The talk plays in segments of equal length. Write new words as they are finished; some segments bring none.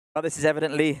Well, this is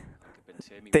evidently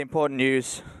the important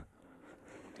news.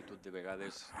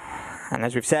 And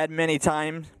as we've said many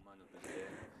times,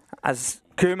 as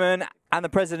Koeman and the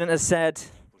president has said,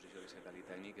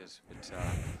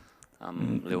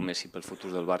 and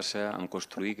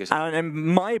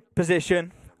in my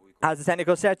position as the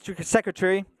technical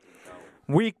secretary,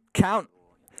 we count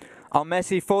on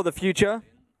Messi for the future,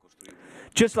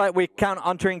 just like we count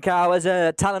on Trincao as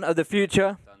a talent of the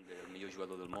future.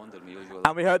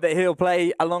 And we hope that he'll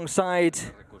play alongside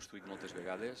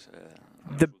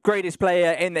the greatest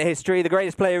player in the history, the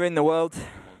greatest player in the world.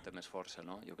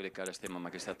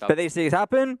 But these things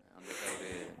happen,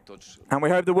 and we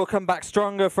hope that we'll come back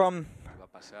stronger from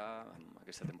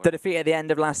the defeat at the end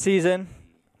of last season.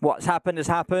 What's happened has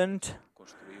happened,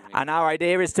 and our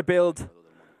idea is to build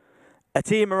a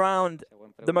team around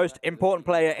the most important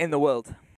player in the world.